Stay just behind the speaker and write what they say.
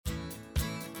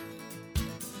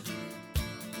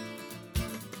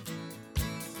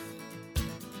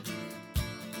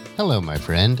Hello, my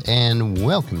friend, and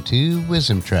welcome to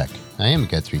Wisdom Trek. I am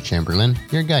Guthrie Chamberlain,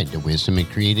 your guide to wisdom and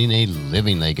creating a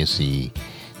living legacy.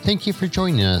 Thank you for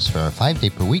joining us for our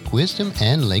 5-day-per-week wisdom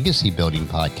and legacy building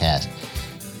podcast.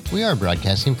 We are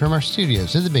broadcasting from our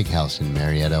studios at the Big House in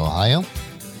Marietta, Ohio.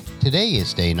 Today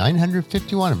is day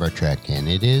 951 of our trek, and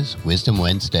it is Wisdom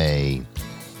Wednesday.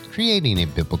 Creating a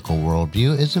biblical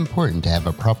worldview is important to have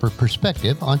a proper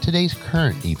perspective on today's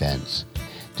current events.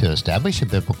 To establish a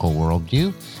biblical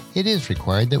worldview, it is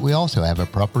required that we also have a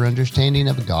proper understanding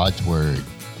of God's Word.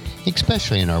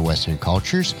 Especially in our Western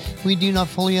cultures, we do not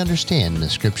fully understand the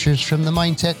Scriptures from the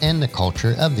mindset and the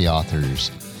culture of the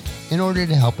authors. In order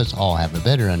to help us all have a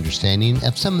better understanding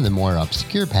of some of the more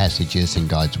obscure passages in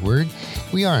God's Word,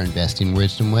 we are investing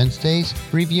Wisdom Wednesdays,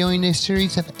 reviewing a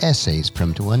series of essays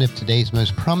from one of today's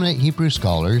most prominent Hebrew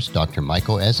scholars, Dr.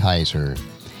 Michael S. Heiser.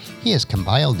 He has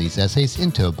compiled these essays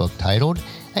into a book titled,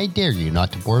 I Dare You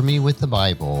Not to Bore Me with the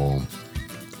Bible.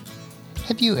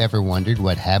 Have you ever wondered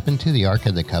what happened to the Ark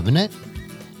of the Covenant?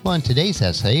 Well, in today's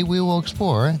essay, we will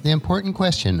explore the important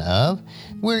question of,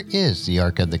 where is the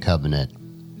Ark of the Covenant?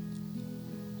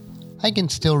 I can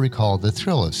still recall the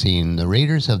thrill of seeing the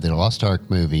Raiders of the Lost Ark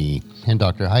movie, and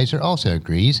Dr. Heiser also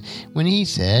agrees when he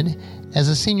said, as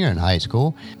a senior in high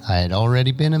school, I had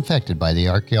already been infected by the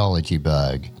archaeology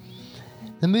bug.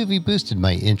 The movie boosted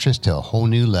my interest to a whole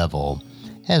new level.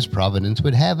 As Providence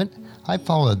would have it, I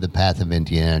followed the path of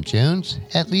Indiana Jones,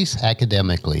 at least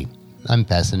academically. I'm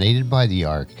fascinated by the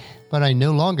Ark, but I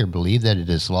no longer believe that it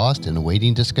is lost and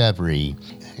awaiting discovery,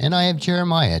 and I have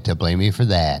Jeremiah to blame me for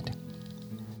that.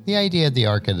 The idea of the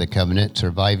Ark of the Covenant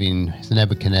surviving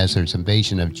Nebuchadnezzar's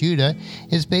invasion of Judah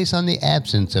is based on the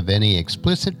absence of any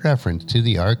explicit reference to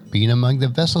the Ark being among the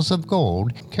vessels of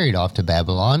gold carried off to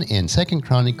Babylon in 2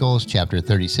 Chronicles chapter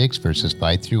 36, verses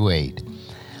 5 through 8.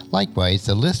 Likewise,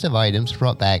 the list of items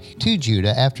brought back to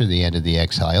Judah after the end of the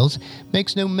exiles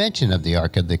makes no mention of the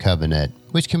Ark of the Covenant,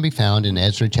 which can be found in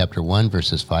Ezra chapter 1,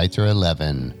 verses 5 through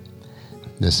 11.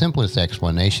 The simplest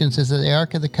explanations is that the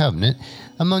Ark of the Covenant,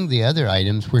 among the other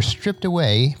items, were stripped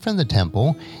away from the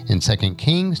temple in 2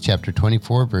 Kings chapter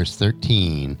 24, verse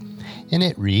 13. And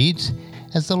it reads,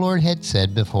 as the Lord had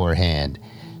said beforehand,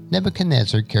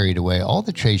 Nebuchadnezzar carried away all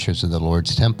the treasures of the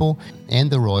Lord's temple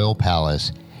and the royal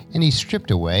palace, and he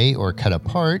stripped away or cut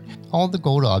apart all the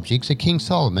gold objects that King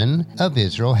Solomon of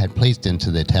Israel had placed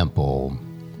into the temple.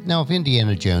 Now, if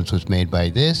Indiana Jones was made by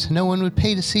this, no one would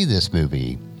pay to see this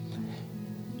movie.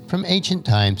 From ancient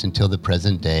times until the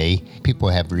present day, people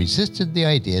have resisted the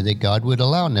idea that God would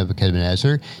allow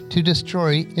Nebuchadnezzar to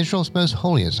destroy Israel's most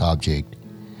holiest object.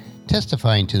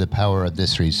 Testifying to the power of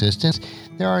this resistance,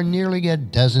 there are nearly a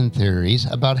dozen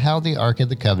theories about how the Ark of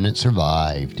the Covenant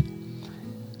survived.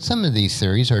 Some of these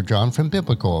theories are drawn from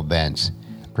biblical events.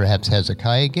 Perhaps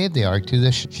Hezekiah gave the ark to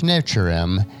the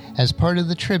Sennacherib as part of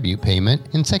the tribute payment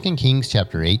in 2 Kings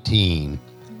chapter 18.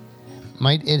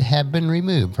 Might it have been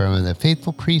removed from the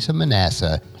faithful priests of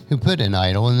Manasseh, who put an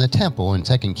idol in the temple in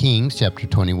 2 Kings chapter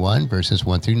 21, verses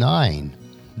 1 through 9?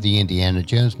 The Indiana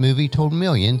Jones movie told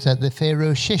millions that the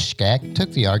Pharaoh Shishak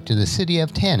took the ark to the city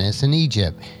of Tanis in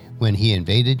Egypt, when he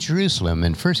invaded Jerusalem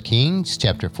in 1 Kings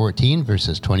chapter 14,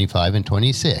 verses 25 and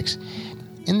 26.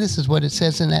 And this is what it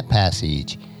says in that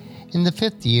passage. In the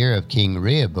 5th year of King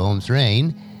Rehoboam's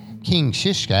reign, King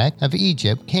Shishak of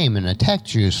Egypt came and attacked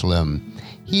Jerusalem.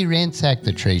 He ransacked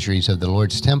the treasuries of the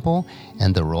Lord's temple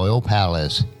and the royal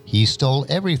palace. He stole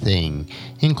everything,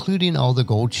 including all the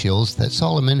gold shields that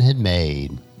Solomon had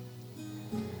made.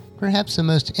 Perhaps the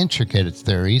most intricate of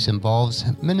theories involves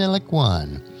Menelik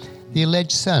I, the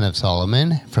alleged son of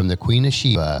Solomon from the Queen of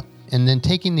Sheba, and then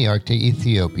taking the ark to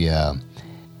Ethiopia.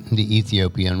 The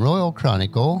Ethiopian Royal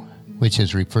Chronicle, which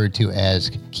is referred to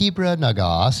as Kebra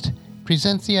Nagast,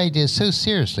 presents the idea so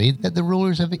seriously that the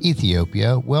rulers of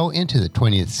Ethiopia well into the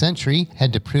 20th century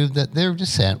had to prove that their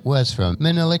descent was from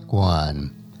Menelik I.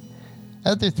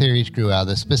 Other theories grew out of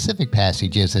the specific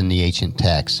passages in the ancient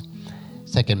texts.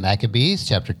 2 Maccabees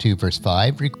chapter 2 verse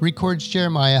 5 records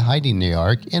Jeremiah hiding the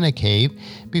ark in a cave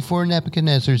before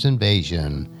Nebuchadnezzar's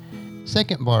invasion.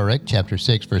 2 Baruch chapter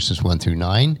 6 verses 1 through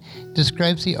 9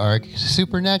 describes the ark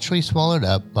supernaturally swallowed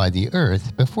up by the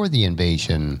earth before the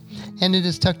invasion, and it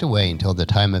is tucked away until the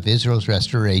time of Israel's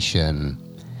restoration.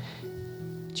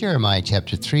 Jeremiah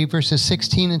chapter 3 verses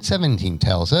 16 and 17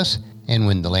 tells us, and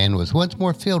when the land was once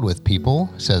more filled with people,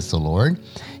 says the Lord,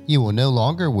 you will no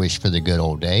longer wish for the good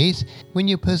old days when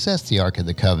you possess the Ark of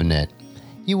the Covenant.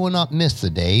 You will not miss the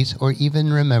days or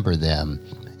even remember them,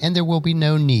 and there will be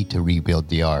no need to rebuild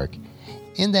the Ark.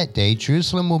 In that day,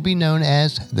 Jerusalem will be known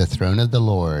as the throne of the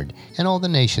Lord, and all the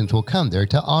nations will come there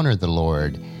to honor the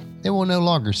Lord. They will no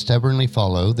longer stubbornly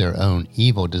follow their own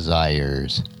evil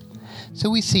desires. So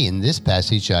we see in this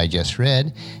passage I just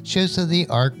read shows that the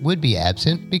ark would be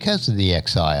absent because of the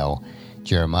exile.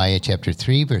 Jeremiah chapter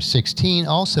 3 verse 16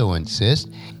 also insists,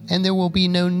 and there will be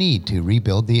no need to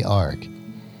rebuild the ark.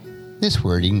 This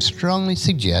wording strongly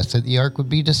suggests that the ark would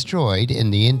be destroyed in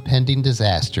the impending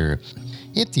disaster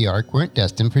if the ark weren't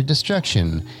destined for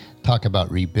destruction. Talk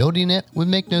about rebuilding it would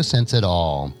make no sense at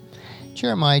all.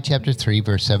 Jeremiah chapter 3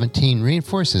 verse 17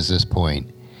 reinforces this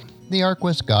point. The ark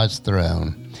was God's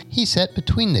throne. He sat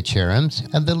between the cherubims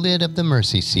of the lid of the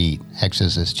mercy seat.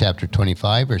 Exodus chapter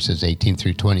 25 verses 18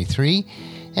 through 23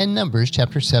 and Numbers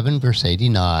chapter 7 verse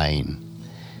 89.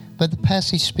 But the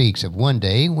passage speaks of one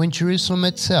day when Jerusalem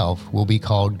itself will be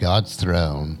called God's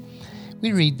throne.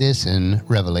 We read this in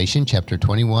Revelation chapter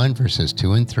 21 verses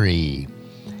 2 and 3.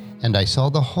 And I saw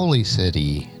the holy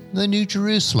city, the new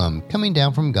Jerusalem, coming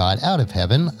down from God out of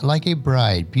heaven like a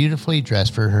bride beautifully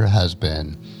dressed for her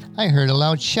husband. I heard a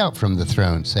loud shout from the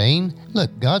throne saying,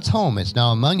 Look, God's home is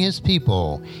now among his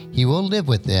people. He will live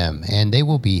with them, and they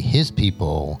will be his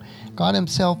people. God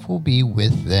himself will be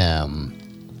with them.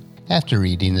 After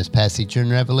reading this passage in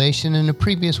Revelation and a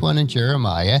previous one in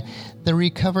Jeremiah, the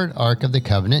recovered Ark of the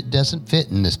Covenant doesn't fit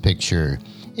in this picture.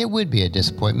 It would be a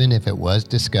disappointment if it was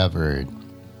discovered.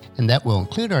 And that will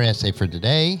include our essay for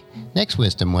today. Next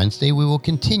Wisdom Wednesday, we will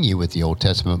continue with the Old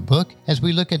Testament book as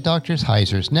we look at Dr.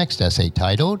 Heiser's next essay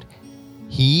titled,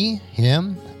 He,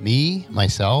 Him, Me,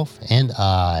 Myself, and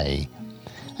I.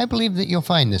 I believe that you'll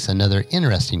find this another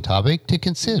interesting topic to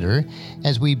consider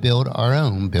as we build our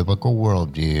own biblical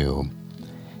worldview.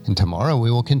 And tomorrow we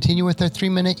will continue with our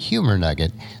 3-minute humor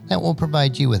nugget that will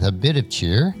provide you with a bit of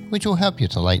cheer, which will help you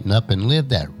to lighten up and live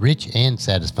that rich and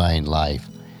satisfying life.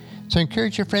 So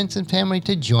encourage your friends and family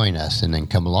to join us and then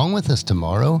come along with us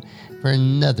tomorrow for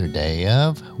another day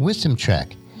of Wisdom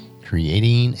Trek,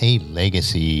 Creating a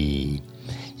Legacy.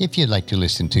 If you'd like to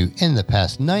listen to In the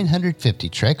Past 950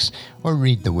 Treks or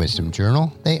read the Wisdom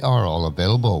Journal, they are all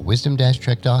available at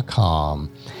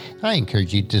wisdom-trek.com. I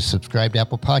encourage you to subscribe to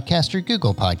Apple Podcasts or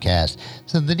Google Podcasts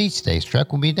so that each day's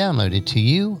trek will be downloaded to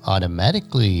you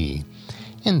automatically.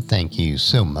 And thank you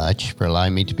so much for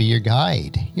allowing me to be your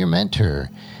guide, your mentor,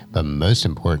 but most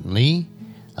importantly,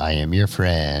 I am your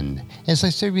friend as I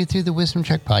serve you through the Wisdom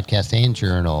Trek podcast and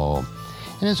journal.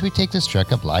 And as we take this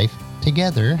trek of life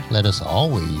together, let us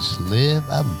always live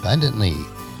abundantly,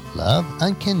 love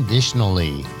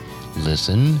unconditionally,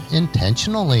 listen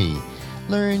intentionally,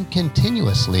 learn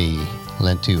continuously,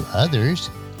 lend to others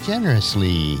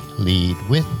generously, lead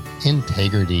with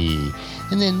integrity,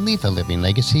 and then leave a living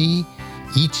legacy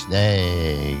each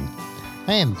day.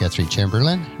 I am Guthrie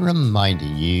Chamberlain,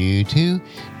 reminding you to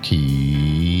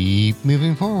keep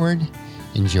moving forward,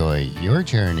 enjoy your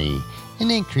journey, and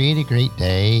then create a great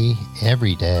day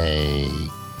every day.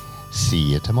 See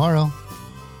you tomorrow.